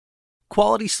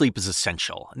Quality sleep is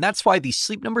essential, and that's why the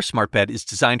Sleep Number Smart Bed is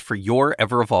designed for your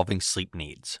ever-evolving sleep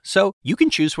needs. So you can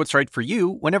choose what's right for you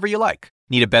whenever you like.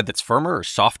 Need a bed that's firmer or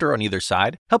softer on either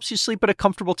side? Helps you sleep at a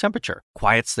comfortable temperature,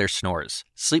 quiets their snores.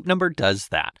 Sleep Number does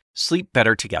that. Sleep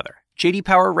better together. J.D.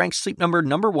 Power ranks Sleep Number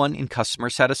 #1 in customer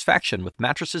satisfaction with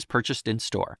mattresses purchased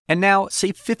in-store. And now,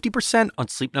 save 50% on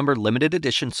Sleep Number limited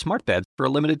edition smart beds for a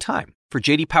limited time. For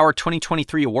J.D. Power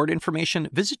 2023 award information,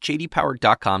 visit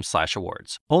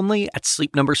jdpower.com/awards. Only at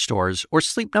Sleep Number stores or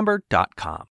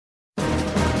sleepnumber.com.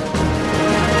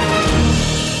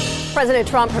 President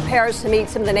Trump prepares to meet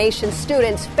some of the nation's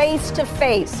students face to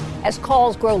face as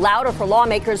calls grow louder for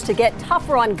lawmakers to get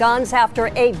tougher on guns after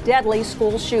a deadly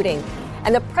school shooting.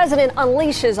 And the president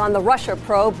unleashes on the Russia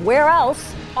probe. Where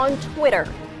else? On Twitter.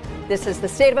 This is the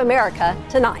State of America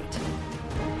tonight.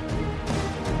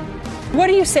 What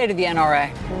do you say to the NRA?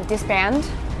 Disband,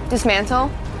 dismantle.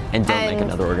 And don't make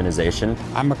another organization.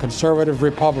 I'm a conservative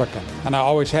Republican, and I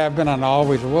always have been and I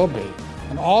always will be.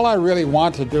 And all I really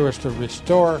want to do is to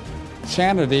restore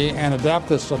sanity and adopt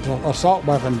this assault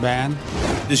weapon ban.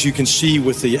 As you can see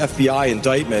with the FBI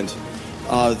indictment,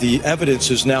 the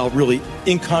evidence is now really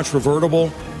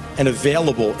incontrovertible and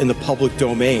available in the public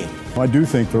domain. I do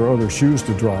think there are other shoes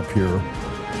to drop here.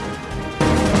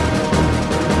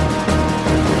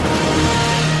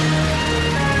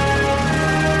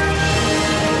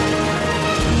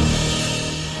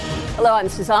 Hello, I'm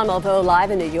Suzanne Malveaux,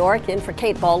 live in New York, in for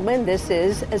Kate Baldwin. This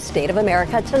is A State of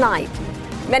America Tonight.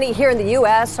 Many here in the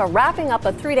U.S. are wrapping up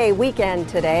a 3-day weekend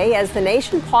today as the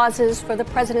nation pauses for the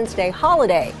President's Day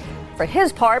holiday. For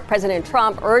his part, President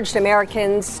Trump urged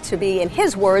Americans to be, in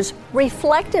his words,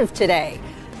 reflective today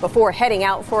before heading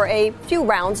out for a few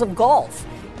rounds of golf.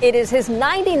 It is his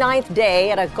 99th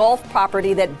day at a golf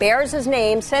property that bears his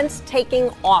name since taking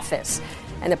office.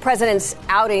 And the president's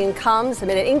outing comes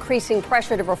amid increasing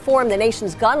pressure to reform the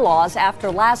nation's gun laws after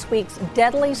last week's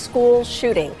deadly school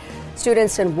shooting.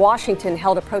 Students in Washington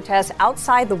held a protest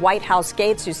outside the White House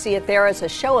gates. You see it there as a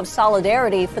show of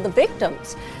solidarity for the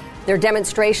victims. Their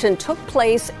demonstration took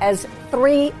place as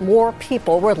 3 more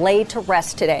people were laid to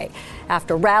rest today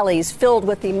after rallies filled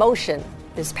with emotion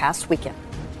this past weekend.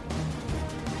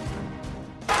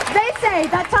 They say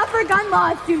that tougher gun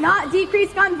laws do not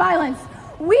decrease gun violence.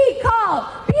 We call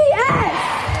BS.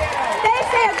 They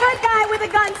say a good guy with a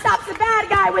gun stops a bad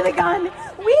guy with a gun.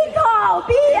 We call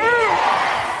BS.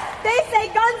 They say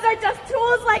guns are just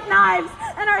tools like knives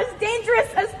and are as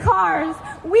dangerous as cars.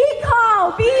 We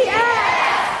call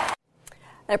BS.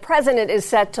 The president is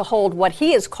set to hold what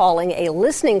he is calling a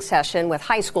listening session with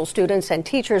high school students and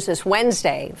teachers this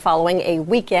Wednesday, following a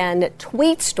weekend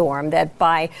tweet storm that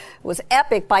was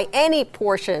epic by any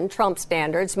portion Trump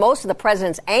standards. Most of the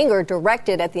president's anger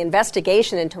directed at the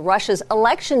investigation into Russia's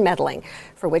election meddling,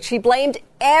 for which he blamed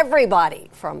everybody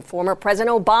from former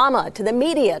President Obama to the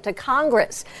media to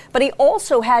Congress. But he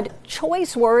also had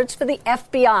choice words for the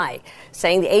FBI,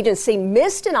 saying the agency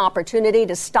missed an opportunity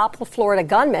to stop the Florida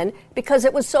gunman because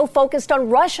it was so focused on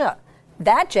Russia.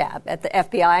 That jab at the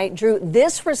FBI drew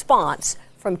this response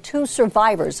from 2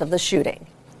 survivors of the shooting.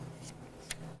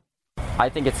 I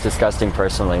think it's disgusting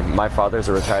personally. My father's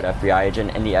a retired FBI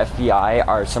agent, and the FBI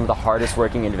are some of the hardest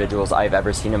working individuals I've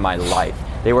ever seen in my life.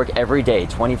 They work every day,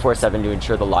 24/7, to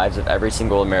ensure the lives of every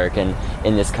single American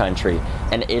in this country.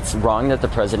 And it's wrong that the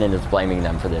president is blaming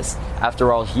them for this.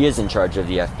 After all, he is in charge of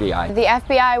the FBI. The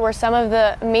FBI were some of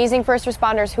the amazing first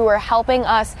responders who were helping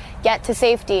us get to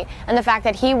safety. And the fact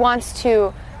that he wants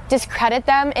to discredit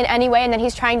them in any way and that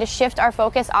he's trying to shift our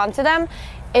focus onto them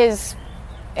is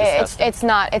it's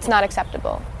not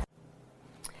acceptable.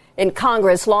 In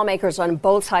Congress, lawmakers on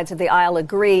both sides of the aisle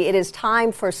agree it is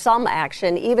time for some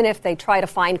action, even if they try to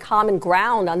find common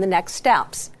ground on the next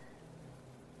steps.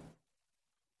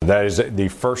 That is the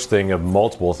first thing of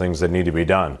multiple things that need to be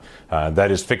done.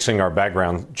 That is fixing our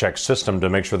background check system to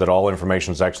make sure that all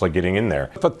information is actually getting in there.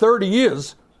 For 30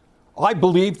 years, I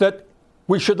believe that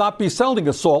we should not be selling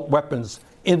assault weapons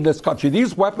in this country.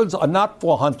 These weapons are not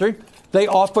for hunting. They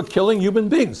are for killing human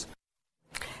beings.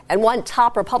 And one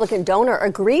top Republican donor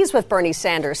agrees with Bernie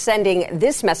Sanders, sending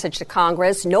this message to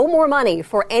Congress: no more money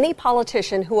for any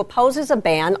politician who opposes a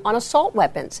ban on assault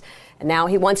weapons. And now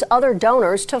he wants other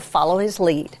donors to follow his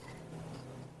lead.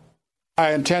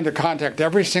 I intend to contact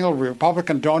every single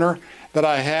Republican donor that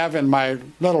I have in my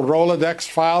little Rolodex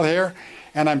file here,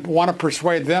 and I want to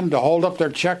persuade them to hold up their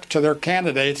check to their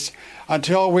candidates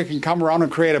until we can come around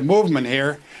and create a movement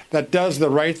here that does the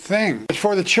right thing. It's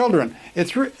for the children.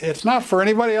 It's not for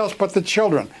anybody else but the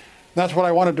children. That's what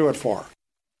I want to do it for.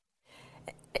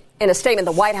 In a statement,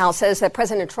 the White House says that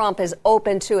President Trump is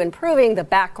open to improving the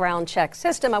background check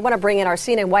system. I want to bring in our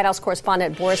CNN White House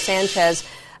correspondent, Boris Sanchez.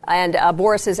 And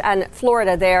Boris is in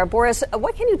Florida there. Boris,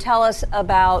 what can you tell us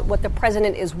about what the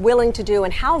president is willing to do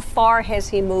and how far has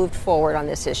he moved forward on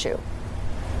this issue?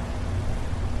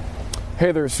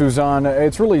 Hey there, Suzanne.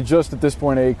 It's really just at this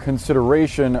point a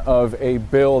consideration of a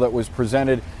bill that was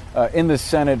presented in the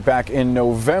Senate back in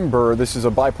November. This is a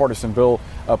bipartisan bill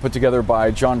put together by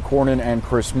John Cornyn and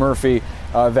Chris Murphy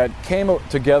that came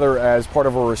together as part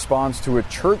of a response to a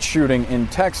church shooting in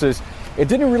Texas. It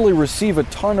didn't really receive a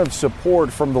ton of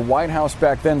support from the White House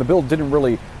back then. The bill didn't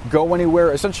really go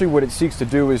anywhere. Essentially, what it seeks to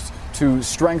do is to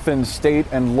strengthen state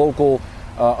and local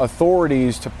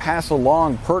authorities to pass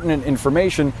along pertinent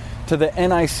information to the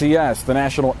NICS, the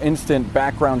National Instant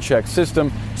Background Check System,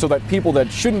 so that people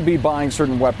that shouldn't be buying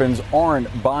certain weapons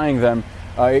aren't buying them.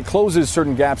 It closes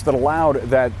certain gaps that allowed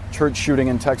that church shooting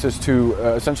in Texas to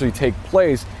essentially take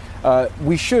place.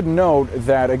 We should note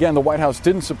that, again, the White House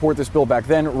didn't support this bill back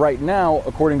then. Right now,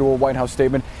 according to a White House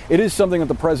statement, it is something that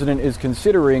the president is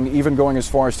considering, even going as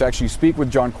far as to actually speak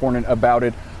with John Cornyn about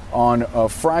it on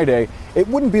Friday. It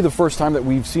wouldn't be the first time that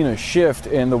we've seen a shift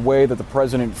in the way that the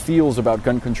president feels about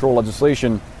gun control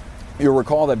legislation. You'll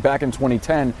recall that back in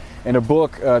 2010, in a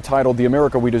book titled The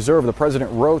America We Deserve, the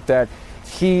president wrote that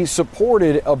he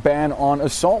supported a ban on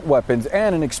assault weapons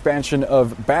and an expansion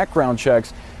of background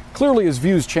checks. Clearly, his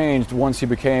views changed once he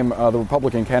became the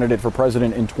Republican candidate for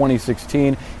president in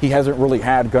 2016. He hasn't really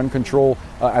had gun control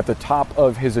at the top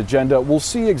of his agenda. We'll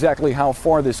see exactly how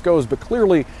far this goes, but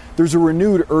clearly there's a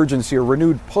renewed urgency, a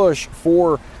renewed push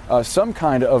for some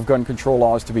kind of gun control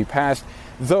laws to be passed.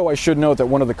 Though I should note that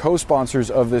one of the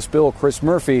co-sponsors of this bill, Chris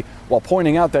Murphy, while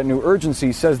pointing out that new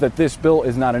urgency, says that this bill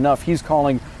is not enough. He's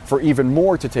calling for even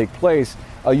more to take place.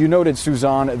 You noted,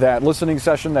 Suzanne, that listening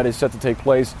session that is set to take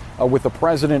place with the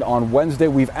president on Wednesday.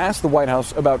 We've asked the White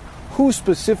House about who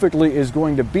specifically is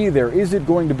going to be there. Is it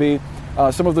going to be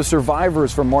some of the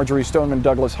survivors from Marjory Stoneman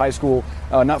Douglas High School,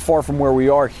 not far from where we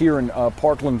are here in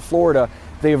Parkland, Florida?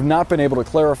 They have not been able to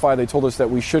clarify. They told us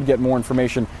that we should get more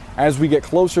information as we get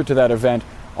closer to that event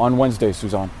on Wednesday,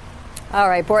 Suzanne. All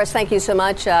right, Boris, thank you so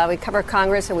much. We cover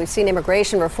Congress and we've seen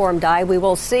immigration reform die. We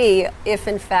will see if,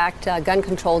 in fact, gun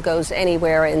control goes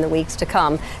anywhere in the weeks to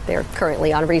come. They're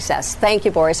currently on recess. Thank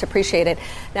you, Boris. Appreciate it.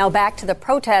 Now back to the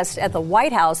protest at the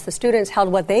White House. The students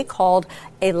held what they called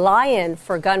a lie-in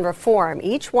for gun reform,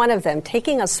 each one of them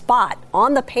taking a spot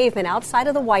on the pavement outside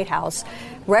of the White House,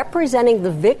 representing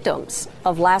the victims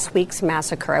of last week's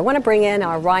massacre. I want to bring in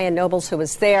Ryan Nobles, who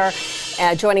was there,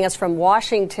 joining us from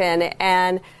Washington.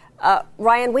 And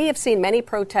Ryan, we have seen many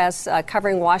protests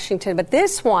covering Washington, but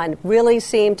this one really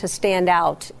seemed to stand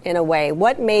out in a way.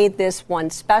 What made this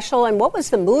one special, and what was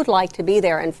the mood like to be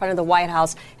there in front of the White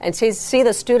House and see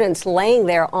the students laying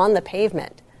there on the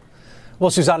pavement? Well,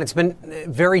 Suzanne, it's been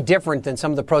very different than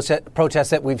some of the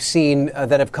protests that we've seen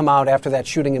that have come out after that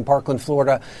shooting in Parkland,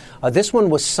 Florida. This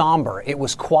one was somber. It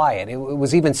was quiet. It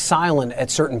was even silent at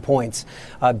certain points.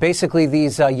 Basically,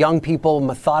 these young people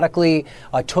methodically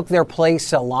took their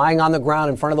place lying on the ground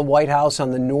in front of the White House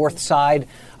on the north side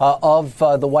of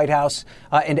the White House.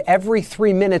 And every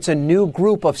 3 minutes, a new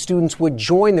group of students would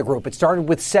join the group. It started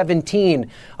with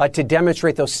 17 to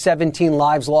demonstrate those 17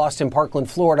 lives lost in Parkland,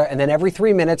 Florida. And then every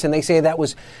 3 minutes, and they say that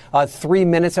was 3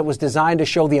 minutes that was designed to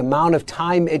show the amount of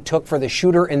time it took for the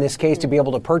shooter, in this case, to be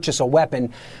able to purchase a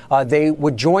weapon. They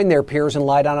would join their peers and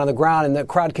lie down on the ground, and the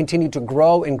crowd continued to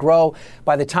grow and grow.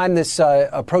 By the time this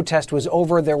protest was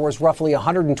over, there was roughly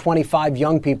 125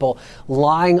 young people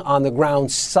lying on the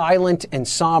ground, silent and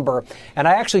somber. And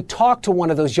I actually talked to one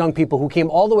of those young people who came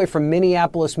all the way from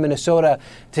Minneapolis, Minnesota,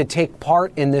 to take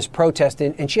part in this protest,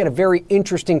 and she had a very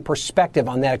interesting perspective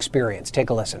on that experience. Take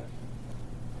a listen.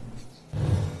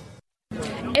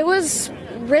 It was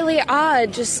really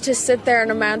odd just to sit there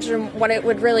and imagine what it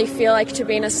would really feel like to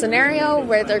be in a scenario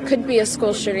where there could be a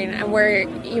school shooting and where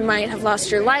you might have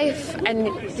lost your life and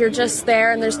you're just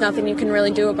there and there's nothing you can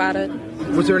really do about it.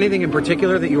 Was there anything in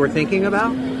particular that you were thinking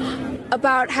about?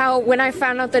 About how when I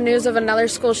found out the news of another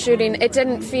school shooting, it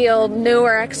didn't feel new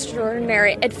or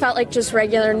extraordinary. It felt like just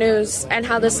regular news, and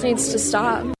how this needs to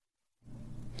stop.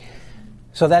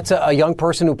 So that's a young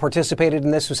person who participated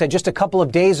in this, who said just a couple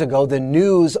of days ago, the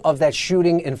news of that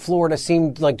shooting in Florida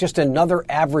seemed like just another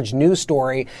average news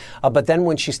story. But then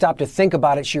when she stopped to think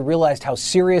about it, she realized how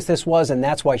serious this was. And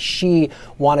that's why she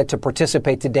wanted to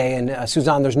participate today. And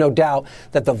Suzanne, there's no doubt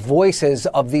that the voices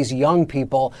of these young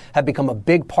people have become a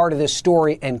big part of this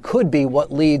story and could be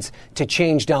what leads to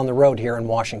change down the road here in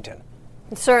Washington.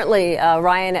 Certainly,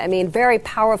 Ryan. I mean, very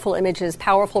powerful images,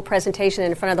 powerful presentation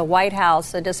in front of the White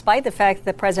House. Despite the fact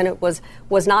that the president was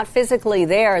not physically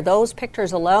there, those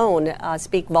pictures alone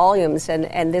speak volumes.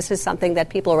 And this is something that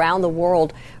people around the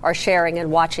world are sharing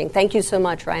and watching. Thank you so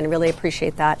much, Ryan. I really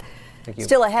appreciate that. Thank you.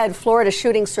 Still ahead, Florida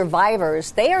shooting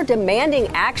survivors. They are demanding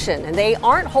action, and they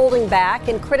aren't holding back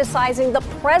in criticizing the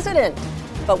president.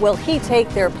 But will he take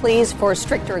their pleas for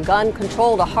stricter gun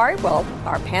control to heart? Well,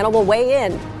 our panel will weigh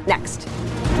in next.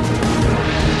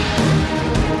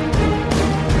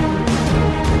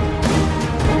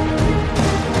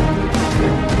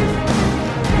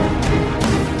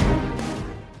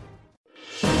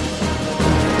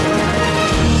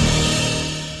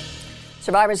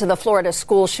 Survivors of the Florida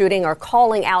school shooting are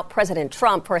calling out President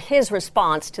Trump for his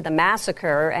response to the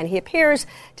massacre, and he appears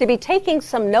to be taking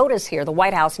some notice here. The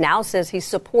White House now says he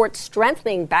supports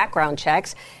strengthening background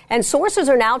checks, and sources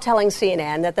are now telling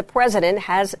CNN that the president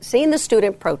has seen the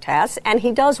student protests, and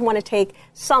he does want to take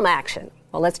some action.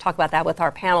 Well, let's talk about that with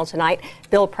our panel tonight.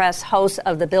 Bill Press, host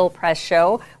of The Bill Press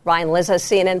Show, Ryan Lizza,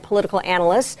 CNN political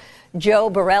analyst, Joe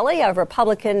Borelli, a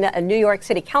Republican New York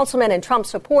City councilman and Trump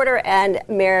supporter, and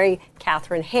Mary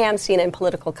Catherine Ham, CNN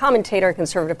political commentator,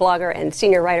 conservative blogger, and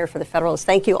senior writer for The Federalist.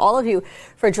 Thank you, all of you,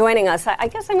 for joining us. I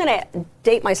guess I'm going to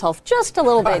date myself just a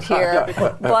little bit here.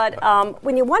 But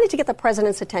when you wanted to get the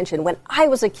president's attention, when I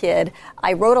was a kid,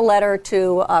 I wrote a letter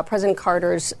to President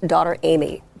Carter's daughter,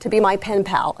 Amy, to be my pen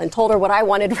pal, and told her what I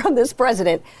wanted from this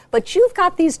president. But you've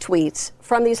got these tweets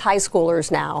from these high schoolers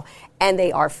now, and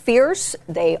they are fierce,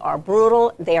 they are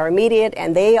brutal, they are immediate,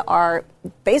 and they are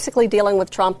basically dealing with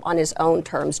Trump on his own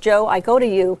terms. Joe, I go to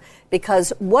you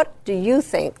because what do you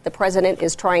think the president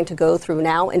is trying to go through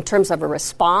now in terms of a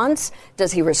response?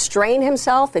 Does he restrain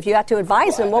himself? If you had to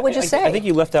advise him, what would you say? I think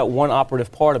you left out one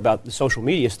operative part about the social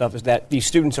media stuff, is that these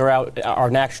students are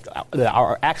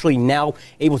actually now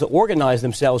able to organize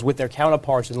themselves with their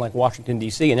counterparts in like Washington,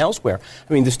 D.C. and elsewhere.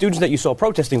 I mean, the students that you saw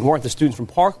protesting weren't the students from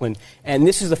Parkland, and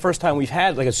this is the first time we've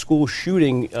had like a school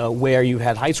shooting where you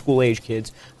had high school age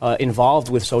kids involved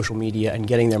with social media and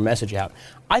getting their message out.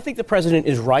 I think the president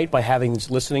is right by having this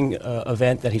listening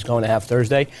event that he's going to have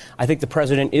Thursday. I think the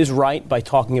president is right by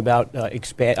talking about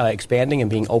expanding and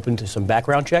being open to some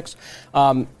background checks.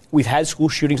 We've had school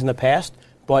shootings in the past,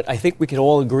 but I think we could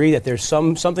all agree that there's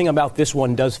something about this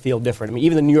one does feel different. I mean,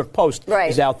 even the New York Post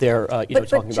is out there, talking about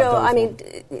those. But Joe, I mean,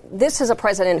 this is a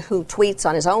president who tweets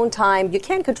on his own time. You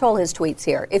can't control his tweets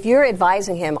here. If you're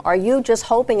advising him, are you just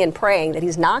hoping and praying that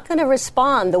he's not going to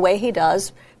respond the way he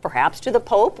does, perhaps to the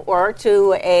Pope or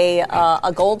to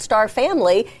a Gold Star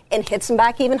family, and hits him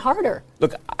back even harder?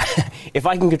 Look, if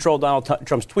I can control Donald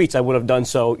Trump's tweets, I would have done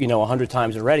so, 100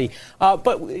 times already.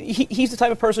 But he's the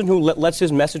type of person who lets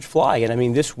his message fly. And I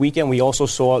mean, this weekend we also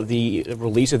saw the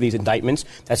release of these indictments.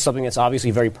 That's something that's obviously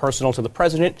very personal to the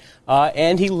president,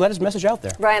 and he let his message out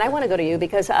there. Ryan, I want to go to you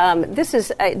because this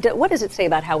is what does it say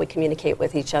about how we communicate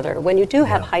with each other when you do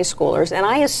have high schoolers? And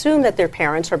I assume that their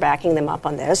parents are backing them up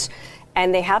on this.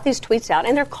 And they have these tweets out,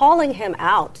 and they're calling him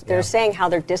out. They're saying how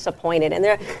they're disappointed,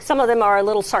 and some of them are a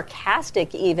little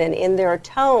sarcastic even in their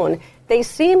tone. They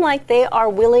seem like they are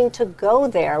willing to go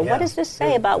there. What does this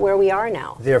say about where we are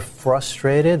now? They're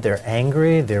frustrated, they're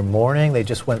angry, they're mourning. They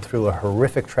just went through a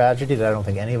horrific tragedy that I don't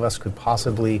think any of us could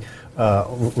possibly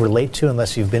relate to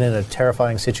unless you've been in a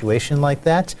terrifying situation like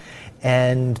that.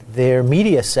 And they're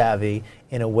media savvy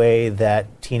in a way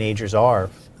that teenagers are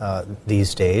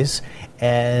these days,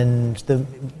 and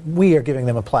we are giving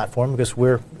them a platform because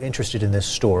we're interested in this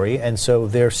story, and so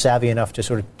they're savvy enough to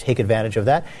sort of take advantage of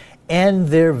that, and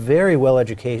they're very well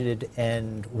educated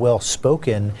and well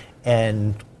spoken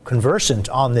and conversant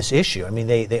on this issue. I mean,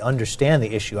 they understand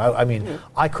the issue. I mean,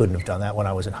 I couldn't have done that when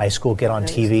I was in high school, get on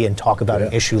TV and talk about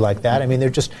an issue like that. I mean, they're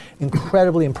just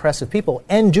incredibly impressive people,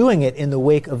 and doing it in the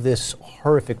wake of this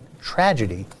horrific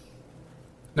tragedy.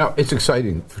 Now, it's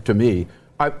exciting to me.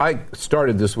 I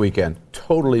started this weekend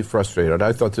totally frustrated.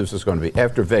 I thought this was going to be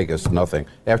after Vegas, nothing.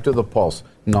 After the Pulse,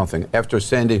 nothing. After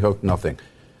Sandy Hook, nothing.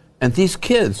 And these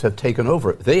kids have taken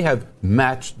over. They have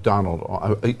matched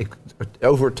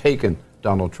overtaken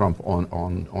Donald Trump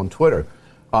on Twitter.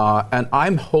 And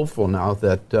I'm hopeful now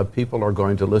that people are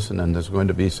going to listen, and there's going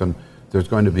to be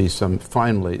some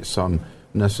finally some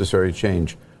necessary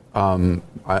change. I don't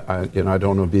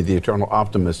want to be the eternal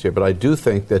optimist here, but I do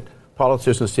think that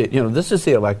politicians see it. This is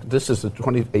the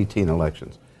 2018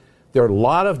 elections. There are a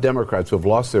lot of Democrats who have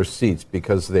lost their seats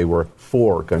because they were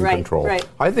for gun control. Right.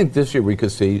 I think this year we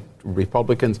could see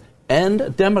Republicans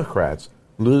and Democrats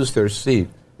lose their seat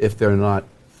if they're not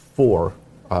for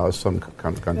some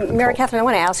kind of gun control. Mary Catherine, I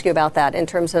want to ask you about that in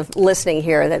terms of listening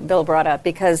here that Bill brought up,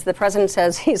 because the president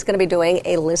says he's going to be doing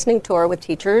a listening tour with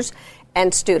teachers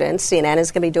and students. CNN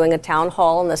is going to be doing a town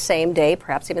hall on the same day,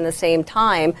 perhaps even the same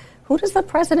time. Who does the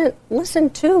president listen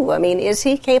to? I mean, is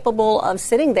he capable of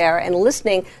sitting there and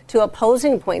listening to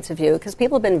opposing points of view? Because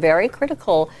people have been very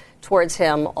critical towards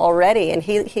him already, and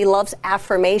he loves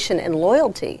affirmation and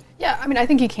loyalty. Yeah, I mean, I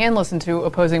think he can listen to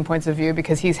opposing points of view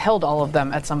because he's held all of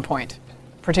them at some point,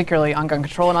 particularly on gun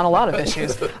control and on a lot of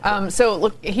issues. So,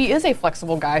 look, he is a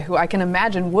flexible guy who I can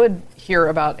imagine would hear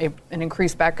about an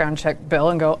increased background check bill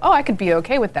and go, oh, I could be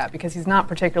okay with that, because he's not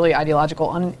particularly ideological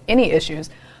on any issues.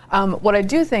 What I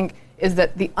do think is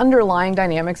that the underlying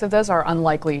dynamics of this are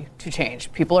unlikely to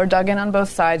change. People are dug in on both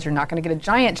sides. You're not going to get a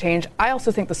giant change. I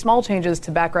also think the small changes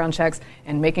to background checks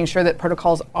and making sure that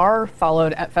protocols are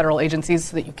followed at federal agencies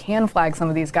so that you can flag some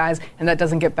of these guys and that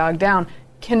doesn't get bogged down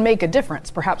can make a difference,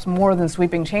 perhaps more than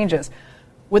sweeping changes.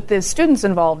 With the students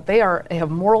involved, they have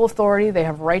moral authority, they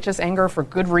have righteous anger for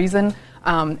good reason,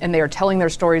 and they are telling their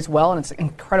stories well, and it's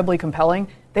incredibly compelling.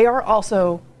 They are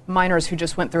also minors who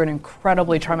just went through an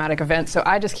incredibly traumatic event. So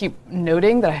I just keep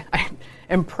noting that I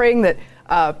am praying that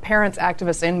parents,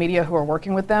 activists, and media who are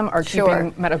working with them are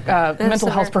keeping mental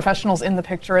health professionals in the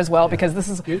picture as well, because this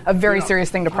is a very serious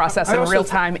thing to process in real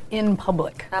time in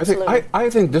public. Absolutely. I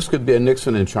think this could be a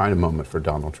Nixon in China moment for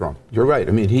Donald Trump. You're right.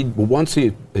 I mean, once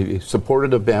he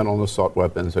supported a ban on assault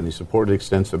weapons and he supported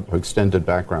extended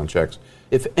background checks.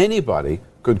 If anybody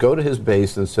could go to his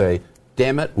base and say,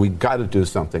 damn it, we got to do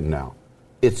something now,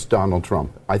 it's Donald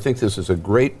Trump. I think this is a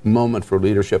great moment for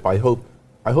leadership. I hope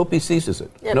he seizes it.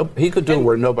 He could do it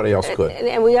where nobody else could.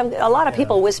 And we have a lot of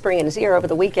people whispering in his ear over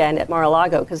the weekend at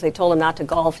Mar-a-Lago because they told him not to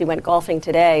golf. He went golfing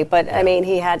today. But, I mean,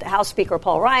 he had House Speaker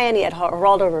Paul Ryan, he had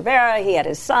Geraldo Rivera, he had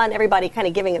his son, everybody kind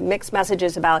of giving him mixed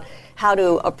messages about how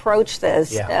to approach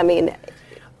this. Yeah. I mean,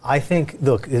 I think,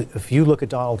 look, if you look at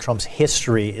Donald Trump's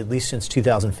history, at least since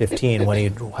 2015, when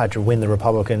he had to win the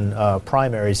Republican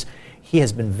primaries, he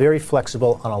has been very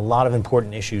flexible on a lot of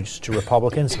important issues to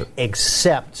Republicans,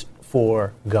 except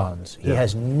for guns. He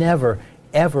has never,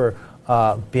 ever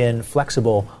been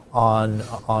flexible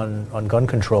on gun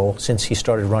control since he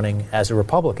started running as a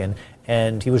Republican,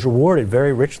 and he was rewarded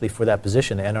very richly for that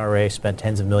position. The NRA spent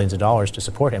tens of millions of dollars to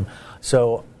support him.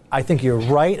 So I think you're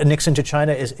right. A Nixon to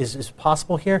China is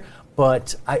possible here,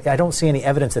 but I don't see any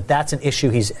evidence that that's an issue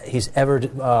he's ever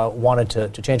wanted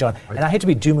to change on. And I hate to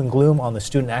be doom and gloom on the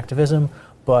student activism,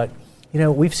 but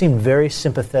we've seen very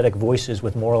sympathetic voices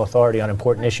with moral authority on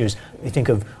important issues. You think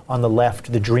of, on the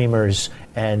left, the Dreamers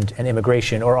and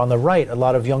immigration, or on the right, a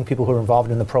lot of young people who are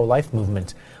involved in the pro-life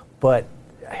movement. But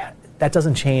that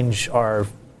doesn't change our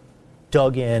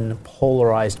dug-in,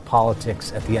 polarized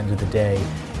politics at the end of the day.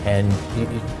 And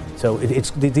so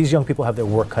these young people have their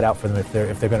work cut out for them if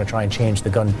they're going to try and change the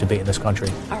gun debate in this country.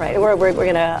 All right, we're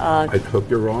going to... I hope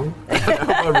you're wrong.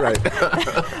 All right.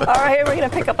 All right, we're going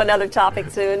to pick up another topic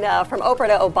soon. From Oprah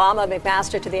to Obama,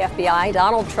 McMaster to the FBI,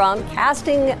 Donald Trump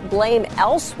casting blame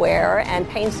elsewhere and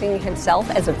painting himself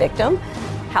as a victim.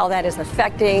 How that is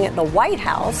affecting the White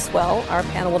House, well, our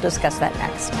panel will discuss that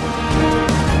next.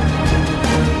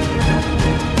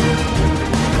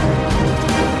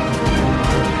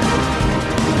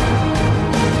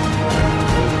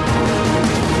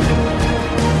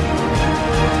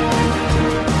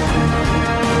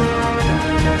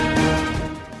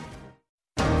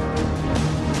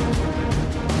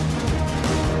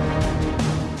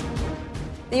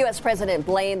 The U.S. president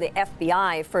blamed the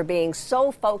FBI for being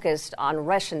so focused on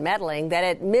Russian meddling that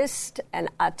it missed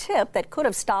a tip that could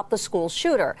have stopped the school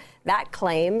shooter. That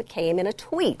claim came in a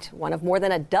tweet, one of more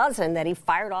than a dozen that he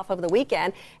fired off over the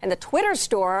weekend. And the Twitter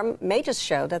storm may just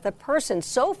show that the person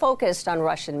so focused on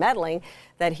Russian meddling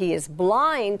that he is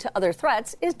blind to other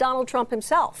threats is Donald Trump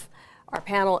himself. Our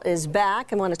panel is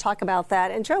back. I want to talk about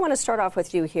that. And Joe, I want to start off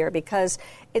with you here because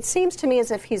it seems to me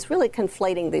as if he's really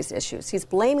conflating these issues. He's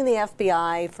blaming the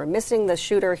FBI for missing the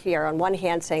shooter here on one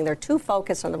hand, saying they're too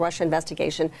focused on the Russia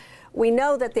investigation. We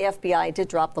know that the FBI did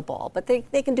drop the ball, but they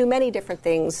can do many different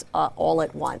things all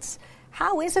at once.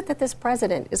 How is it that this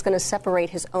president is going to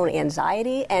separate his own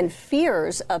anxiety and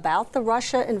fears about the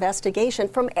Russia investigation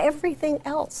from everything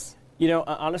else?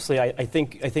 Honestly, I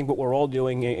think what we're all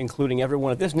doing, including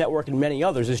everyone at this network and many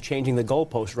others, is changing the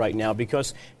goalpost right now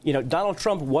because, Donald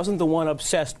Trump wasn't the one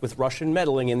obsessed with Russian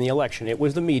meddling in the election. It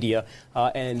was the media,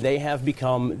 and they have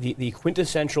become the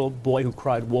quintessential boy who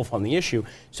cried wolf on the issue.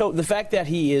 So the fact that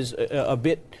he is a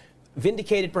bit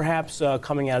vindicated, perhaps,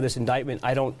 coming out of this indictment.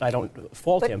 I don't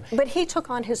fault him. But he took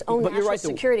on his own national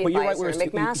security advisor,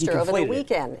 McMaster, over the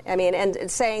weekend. I mean,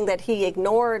 and saying that he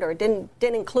ignored or didn't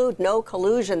include no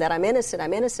collusion, that I'm innocent. I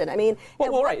mean,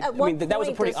 that was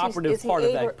a pretty operative part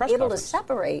of that press conference. Able to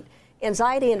separate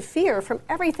anxiety and fear from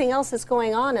everything else that's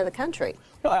going on in the country.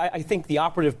 No, I think the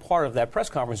operative part of that press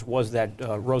conference was that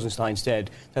Rosenstein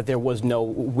said that there was no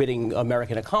witting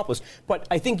American accomplice. But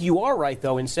I think you are right,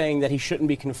 though, in saying that he shouldn't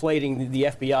be conflating the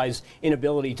FBI's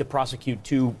inability to prosecute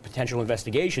two potential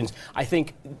investigations. I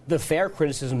think the fair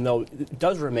criticism, though,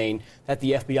 does remain that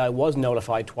the FBI was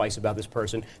notified twice about this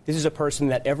person. This is a person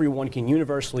that everyone can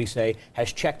universally say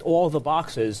has checked all the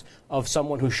boxes of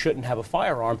someone who shouldn't have a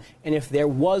firearm. And if there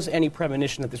was any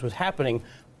premonition that this was happening,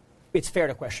 it's fair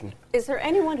to question. Is there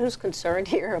anyone who's concerned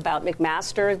here about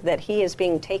McMaster, that he is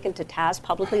being taken to task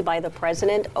publicly by the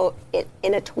president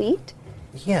in a tweet?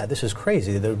 Yeah, this is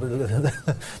crazy.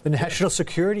 The National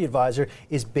Security Advisor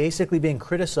is basically being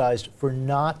criticized for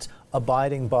not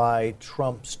abiding by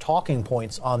Trump's talking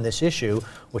points on this issue,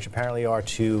 which apparently are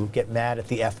to get mad at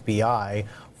the FBI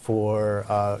for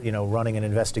running an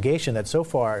investigation that so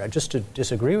far, just to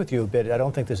disagree with you a bit, I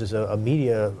don't think this is a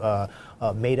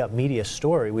made-up media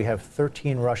story. We have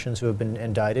 13 Russians who have been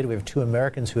indicted. We have 2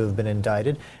 Americans who have been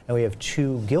indicted. And we have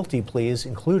 2 guilty pleas,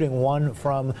 including one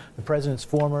from the president's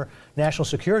former national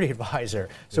security advisor.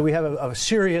 So we have a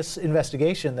serious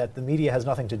investigation that the media has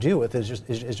nothing to do with,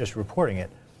 is just reporting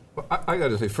it. Well, I got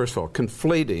to say, first of all,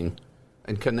 conflating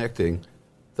and connecting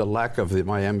the lack of the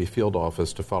Miami field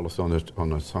office to follow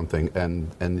on something and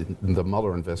the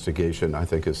Mueller investigation, I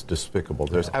think, is despicable.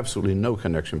 There's absolutely no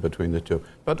connection between the two.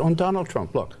 But on Donald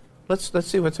Trump, look, let's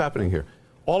see what's happening here.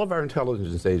 All of our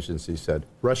intelligence agencies said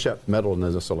Russia meddled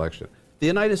in this election. The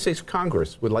United States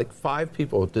Congress, with like 5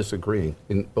 people disagreeing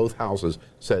in both houses,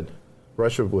 said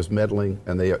Russia was meddling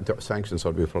and the sanctions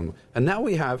ought to be from. And now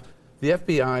we have the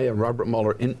FBI and Robert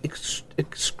Mueller in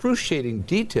excruciating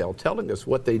detail telling us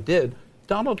what they did.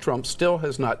 Donald Trump still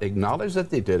has not acknowledged that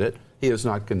they did it. He has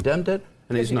not condemned it.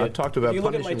 And he's not talked about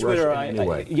punishing Russia in any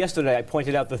way. Yesterday, I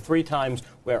pointed out the 3 times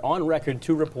where, on record,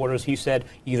 2 reporters, he said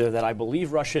either that I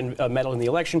believe Russia meddled in the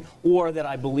election or that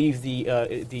I believe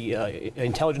the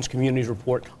intelligence community's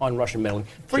report on Russian meddling.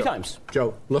 3 times.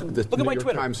 Joe, look at the New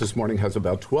York Times this morning has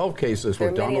about 12 cases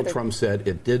where Donald Trump said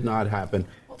it did not happen.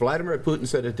 Vladimir Putin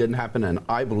said it didn't happen, and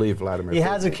I believe Vladimir Putin. He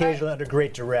has occasionally, under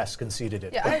great duress, conceded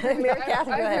it. Yeah, I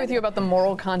agree with you about the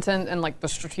moral content and like the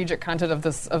strategic content of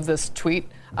this tweet.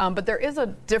 But there is a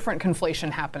different conflation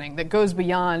happening that goes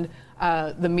beyond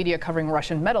the media covering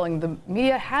Russian meddling. The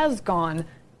media has gone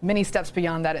many steps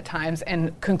beyond that at times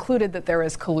and concluded that there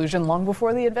is collusion long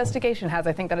before the investigation has.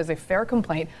 I think that is a fair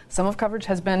complaint. Some of coverage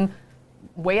has been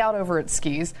way out over its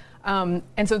skis. And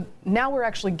so now we're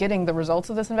actually getting the results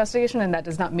of this investigation, and that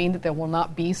does not mean that there will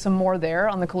not be some more there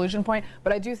on the collusion point.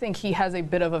 But I do think he has a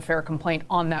bit of a fair complaint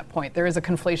on that point. There is a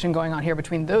conflation going on here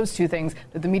between those 2 things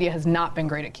that the media has not been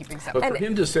great at keeping separate. But for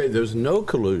him to say there's no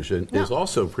collusion is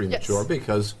also premature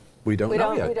because we don't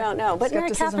know yet. We don't know. But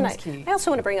Mary Catherine, I also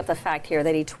want to bring up the fact here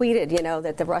that he tweeted,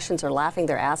 that the Russians are laughing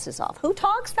their asses off. Who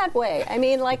talks that way? I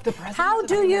mean, like, how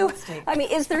do you? I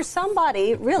mean, is there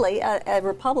somebody, really, a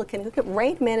Republican, who could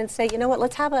rein him in and say, you know what,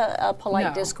 let's have a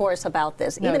polite discourse about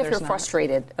this, even if you're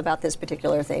frustrated about this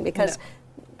particular thing? Because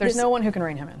there's no one who can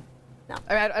rein him in.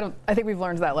 No. I think we've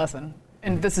learned that lesson.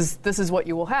 And this is what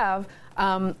you will have.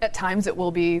 At times, it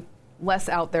will be less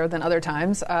out there than other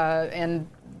times. And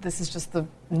this is just the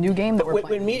new game that we're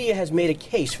playing. When media has made a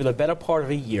case for the better part of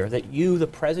a year that you, the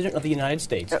President of the United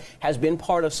States, has been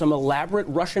part of some elaborate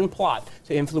Russian plot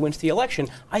to influence the election,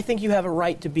 I think you have a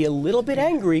right to be a little bit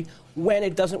angry when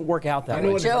it doesn't work out that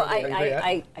way. Joe,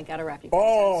 I got to wrap you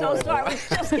guys up. So sorry,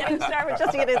 we're just getting started.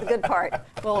 Just to get into the good part.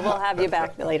 We'll have you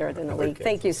back later in the week.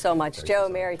 Thank you so much, Joe,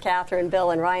 Mary, Catherine,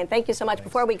 Bill, and Ryan. Thank you so much.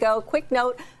 Before we go, quick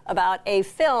note about a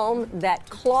film that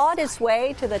clawed its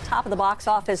way to the top of the box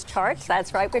office charts.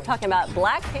 That's right. We're talking about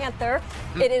Black Panther.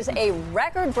 It is a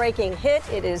record-breaking hit.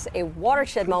 It is a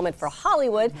watershed moment for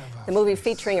Hollywood. The movie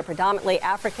featuring a predominantly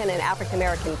African and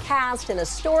African-American cast and a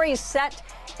story set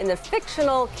in the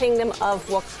fictional kingdom of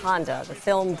Wakanda. The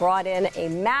film brought in a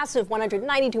massive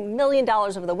 $192 million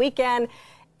over the weekend.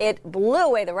 It blew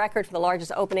away the record for the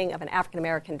largest opening of an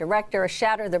African-American director,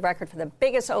 shattered the record for the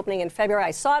biggest opening in February.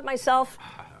 I saw it myself.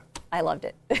 I loved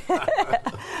it.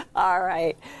 All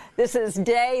right. This is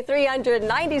day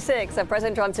 396 of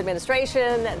President Trump's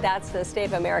administration. That's the State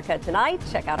of America Tonight.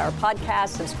 Check out our podcast.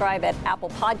 Subscribe at Apple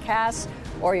Podcasts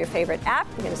or your favorite app.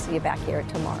 We're going to see you back here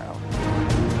tomorrow.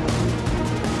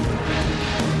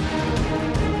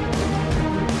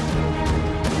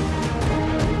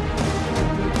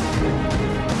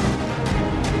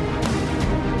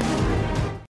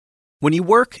 When you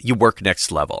work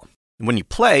next level. And when you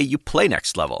play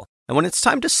next level. And when it's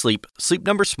time to sleep, Sleep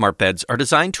Number smart beds are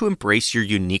designed to embrace your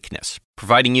uniqueness,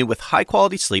 providing you with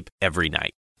high-quality sleep every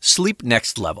night. Sleep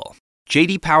next level.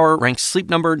 J.D. Power ranks Sleep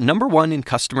Number #1 in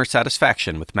customer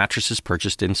satisfaction with mattresses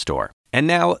purchased in-store. And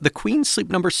now, the Queen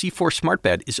Sleep Number C4 smart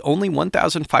bed is only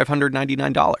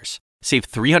 $1,599. Save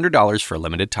 $300 for a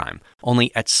limited time,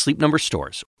 only at Sleep Number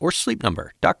stores or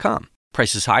sleepnumber.com.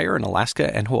 Prices higher in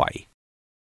Alaska and Hawaii.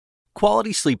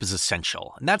 Quality sleep is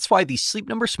essential, and that's why the Sleep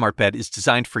Number smart bed is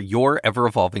designed for your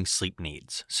ever-evolving sleep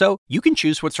needs. So you can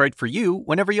choose what's right for you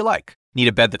whenever you like. Need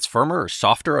a bed that's firmer or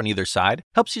softer on either side?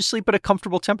 Helps you sleep at a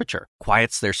comfortable temperature.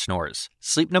 Quiets their snores.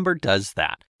 Sleep Number does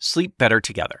that. Sleep better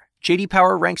together. J.D.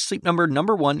 Power ranks Sleep Number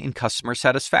 #1 in customer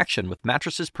satisfaction with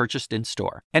mattresses purchased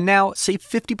in-store. And now, save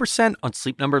 50% on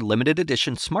Sleep Number limited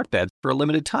edition smart beds for a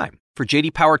limited time. For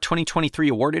J.D. Power 2023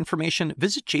 award information,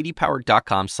 visit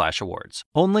jdpower.com/awards.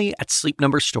 Only at Sleep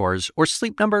Number stores or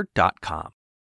sleepnumber.com.